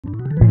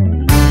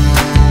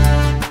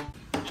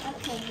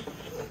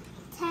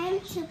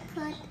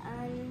put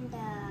on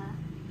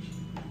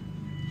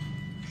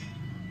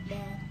the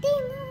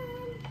thing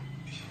on.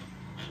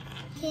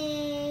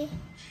 Okay.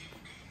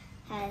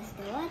 Has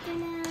the water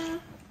now.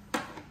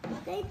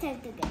 They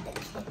time to get the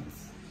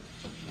kids.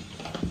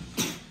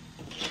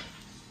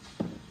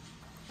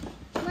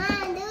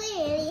 Mom, do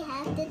we really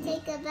have to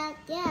take a bath?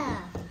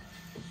 Yeah.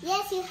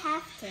 Yes, you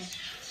have to.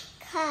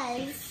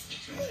 Cause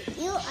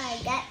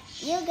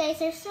you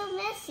guys are so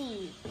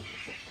messy.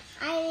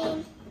 I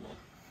mean,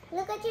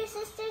 look at your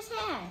sister's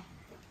hair.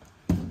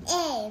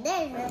 Hey,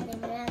 there's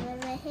nothing wrong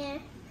with my hair.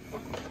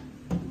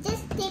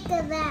 Just take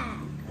a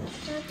bath.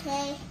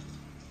 Okay.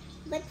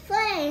 But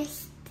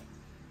first,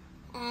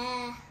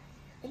 what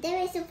are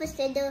we supposed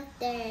to do if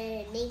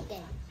they're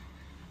naked?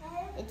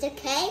 It's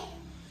okay?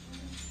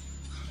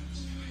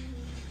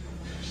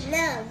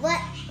 No,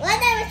 what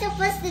are we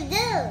supposed to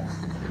do?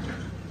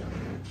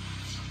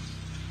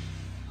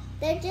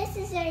 Their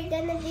dresses are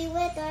gonna be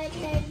wet, or are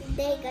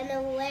they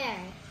gonna wear?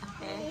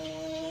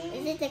 Okay.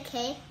 Is it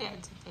okay? Yeah,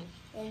 it's okay.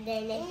 And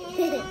they're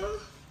naked.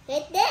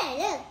 Right there,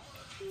 look.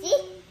 See?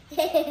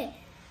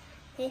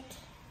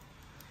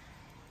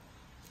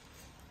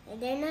 And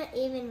they're not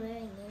even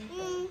wearing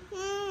anything.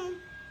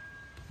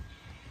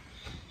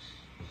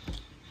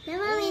 No,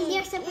 Mommy,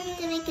 you're supposed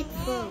to make it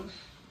full.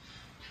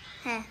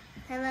 Huh,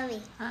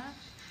 Mommy. Huh?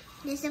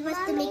 You're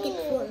supposed to make it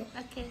full.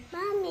 Okay.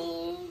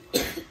 Mommy.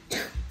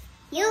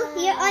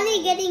 You're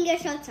only getting your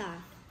shorts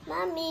off.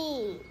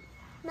 Mommy.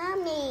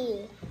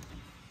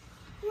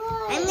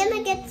 Why? I'm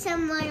gonna get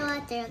some more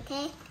water,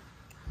 okay?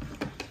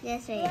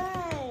 Yes,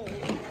 right.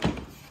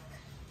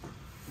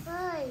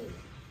 Why?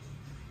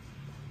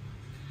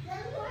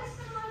 Then pour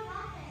some more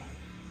water.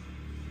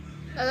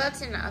 Oh,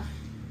 that's enough.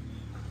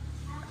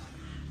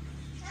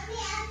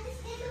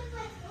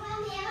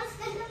 Mommy, I was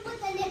gonna put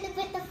a little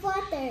bit of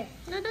water.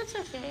 No, that's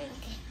okay.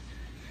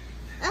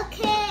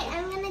 Okay,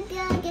 I'm gonna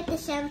go get the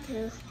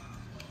shampoo.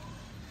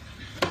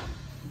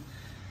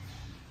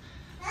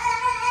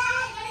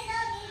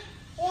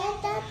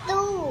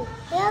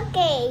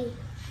 Okay.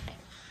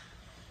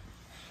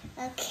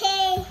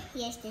 Okay,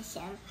 here's the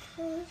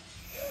shampoo.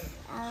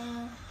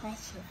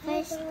 Wash it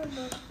first.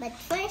 But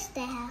first I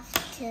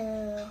have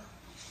to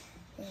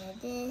do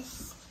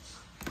this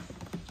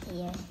to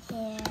your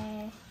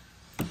hair.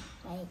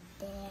 Right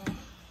there.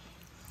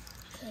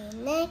 Okay,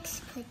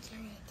 next put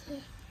your right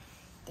here.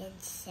 Then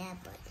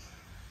sabon.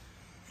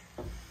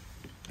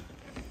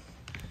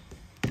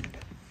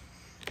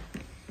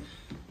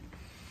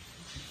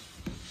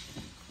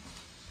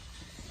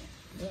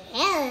 Your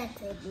hair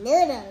looks like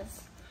noodles.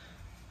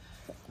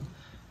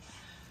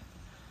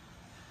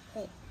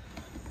 Wait,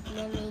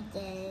 let me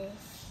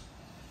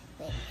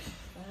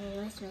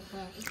wash my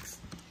hands.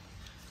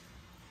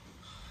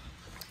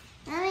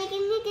 Mommy, can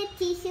you get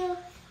tissue?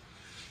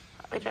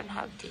 We don't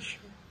have tissue.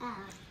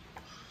 Oh,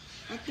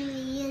 what do we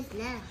use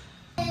now?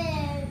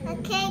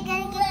 Okay,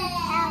 gotta get the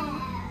towel.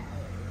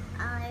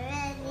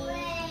 Already.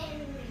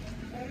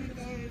 And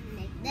then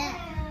like that.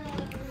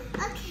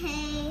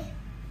 Okay.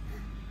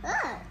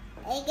 Oh,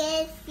 I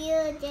guess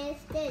you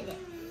just did it.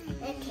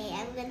 Okay,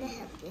 I'm gonna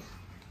help you.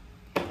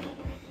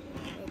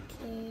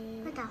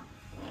 Okay. What up?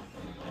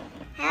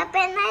 Help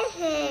in my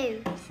hair.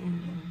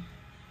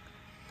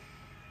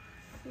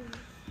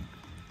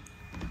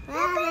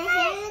 Wow, my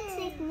hair looks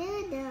like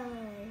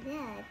noodles.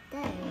 Yeah, it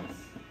does.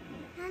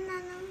 No.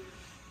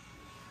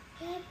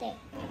 Ate.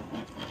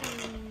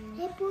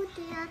 Hey, put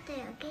it out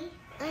there, okay?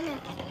 Oh, no.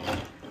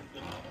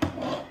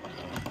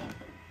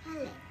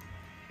 Hold it.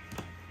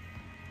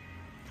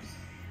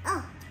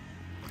 Oh.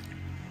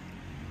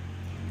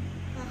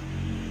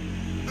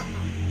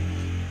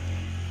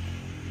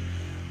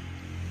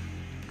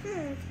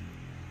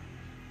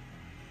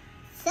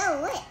 So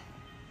wet.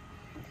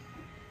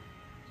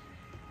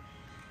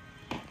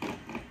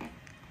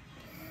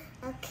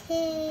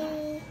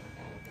 Okay.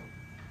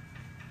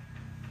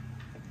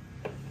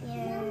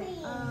 You're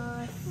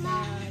all so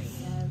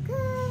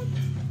good.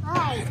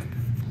 Why?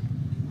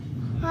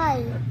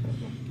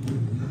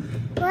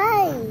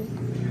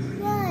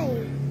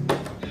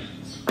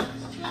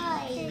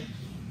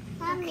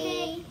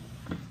 Mommy.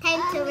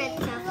 Time to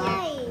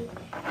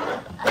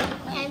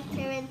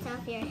rinse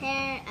off your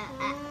hair.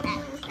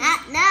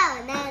 No.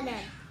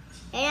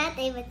 You're not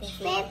able to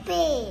flip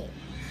it.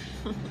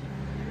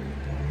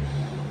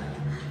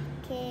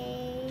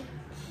 Okay.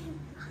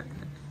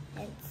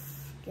 Let's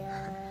go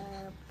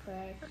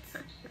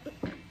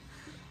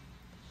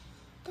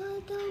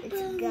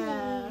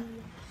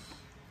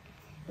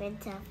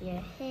rinse off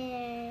your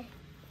hair.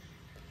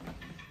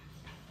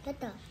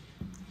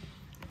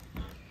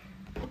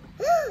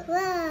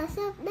 Wow,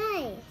 so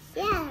nice.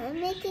 Yeah, we're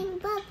making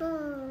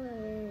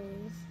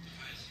bubbles.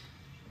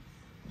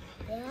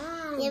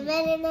 Yeah. You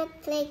better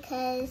not play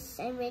because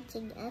I'm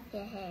rinsing off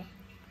your hair.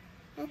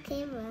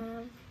 Okay,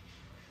 Mom.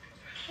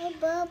 Hey,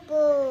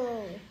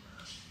 bubble.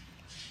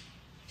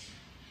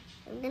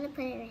 I'm gonna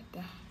put it right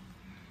there.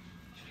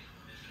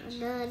 Oh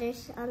no,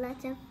 there's a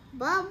lot of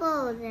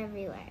bubbles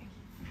everywhere.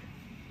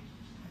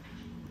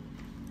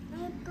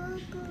 Hey,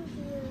 bubbles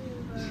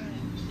everywhere.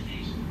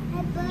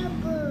 Hi,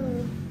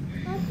 Bubble.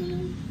 Help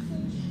me.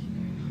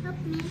 Help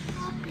me.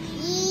 Help me.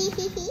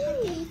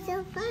 So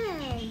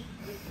fun.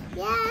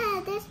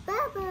 Yeah, there's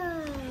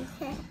bubbles.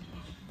 Okay.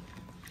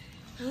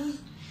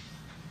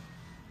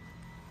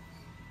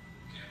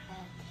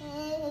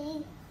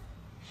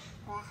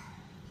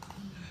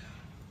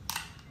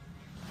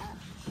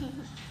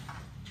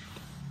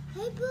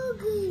 Hi,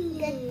 Boogie.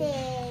 Good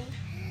thing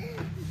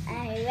I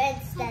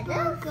rinsed that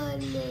off.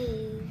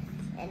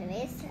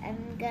 Anyways,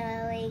 I'm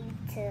going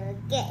to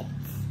get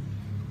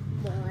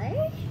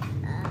more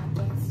of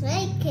this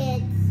right,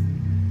 kids.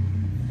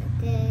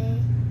 Okay.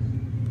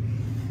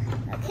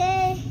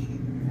 Okay.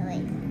 Oh,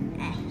 wait.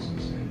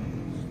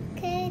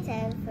 Okay,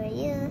 time for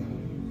you.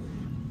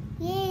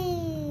 Yay!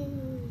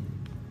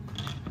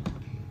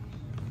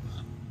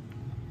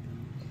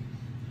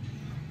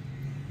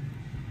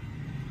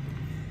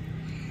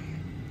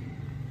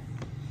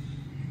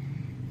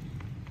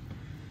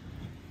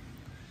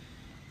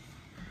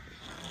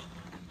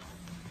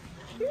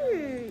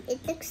 It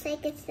looks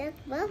like it's not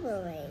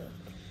bubbling.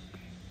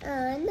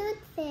 Oh, not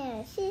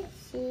fair.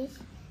 She's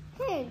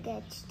her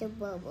gets to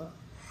bubble.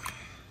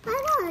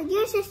 Oh no,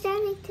 yours is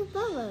starting to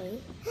bubble.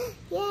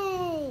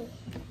 Yay!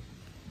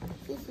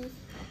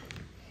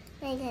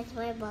 Mine has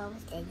more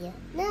bubbles than you.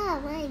 No,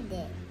 mine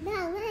did.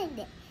 No, mine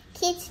did.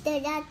 Kids do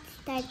not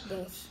start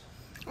this.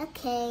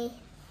 Okay.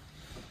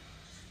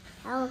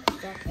 I'll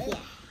start here.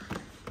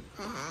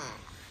 Haha.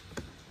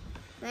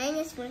 Mine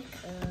is more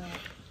clear.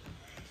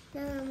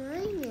 No,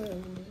 mine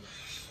is.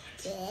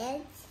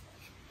 Kids.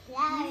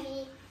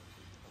 Sorry.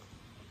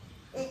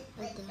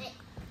 Okay.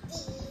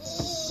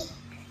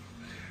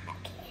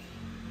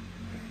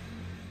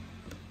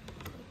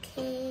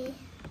 Okay.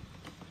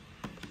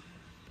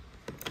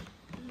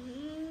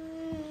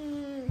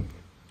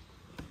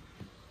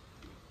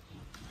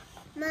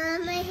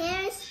 Mom, my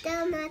hair is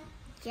still not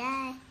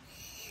dry.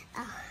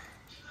 Oh,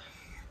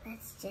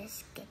 let's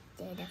just get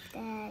rid of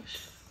that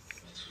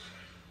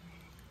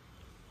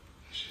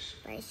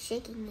by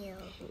shaking you.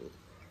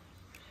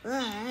 I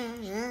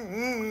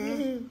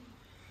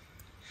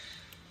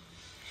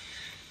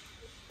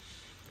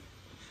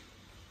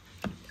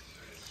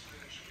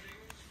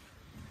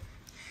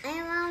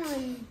want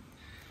one.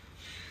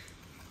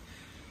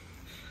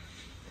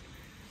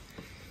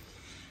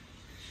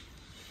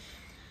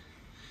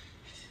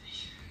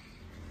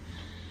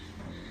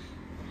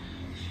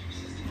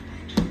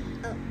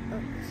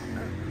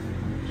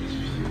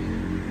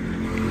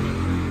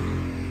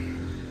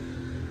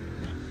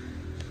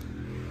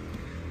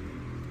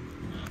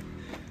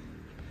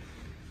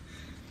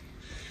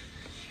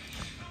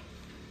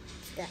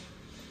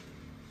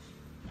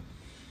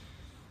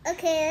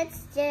 Okay,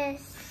 let's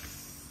just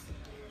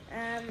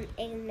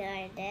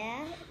ignore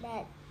that.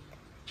 That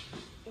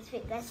is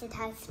because it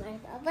has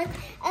smart bubbles.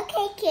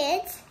 Okay,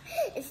 kids,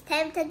 it's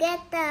time to get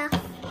the.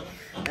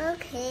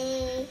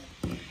 Okay.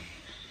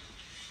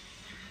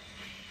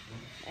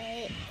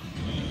 Right.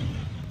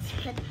 Let's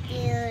put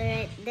you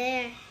right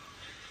there.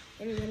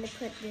 I'm gonna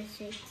put this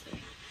right here.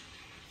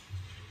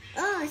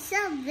 Oh,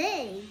 so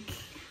big.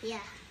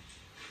 Yeah.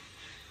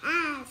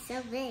 Ah,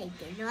 so big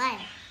and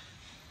wide.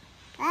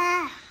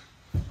 Ah.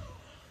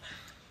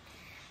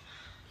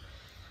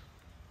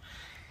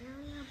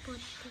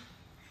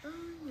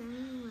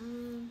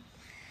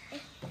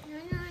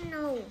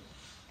 No.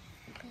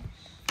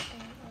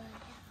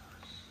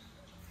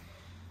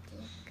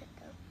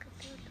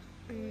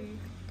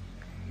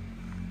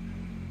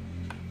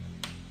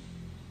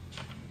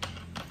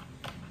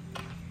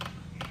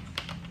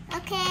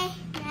 Okay,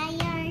 now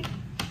you're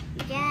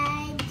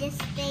dry. Just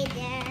stay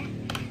there.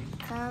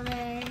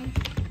 Cover.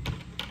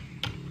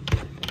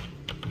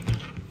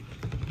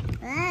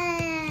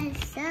 Ah,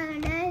 so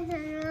nice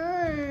and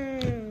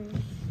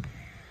warm.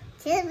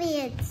 Timmy,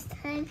 it's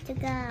time to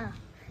go.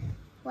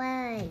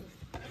 Why?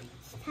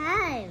 It's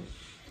time.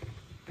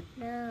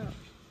 No.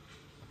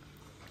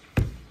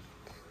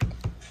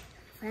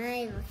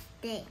 Fine, we'll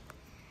stay.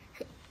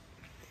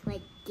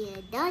 Wait,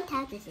 you don't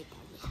have to sit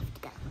down. You have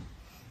to go.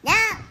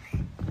 No!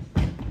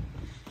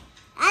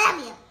 I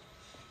love you.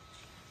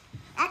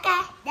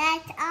 Okay,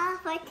 that's all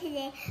for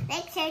today.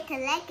 Make sure to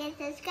like and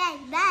subscribe.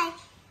 Bye.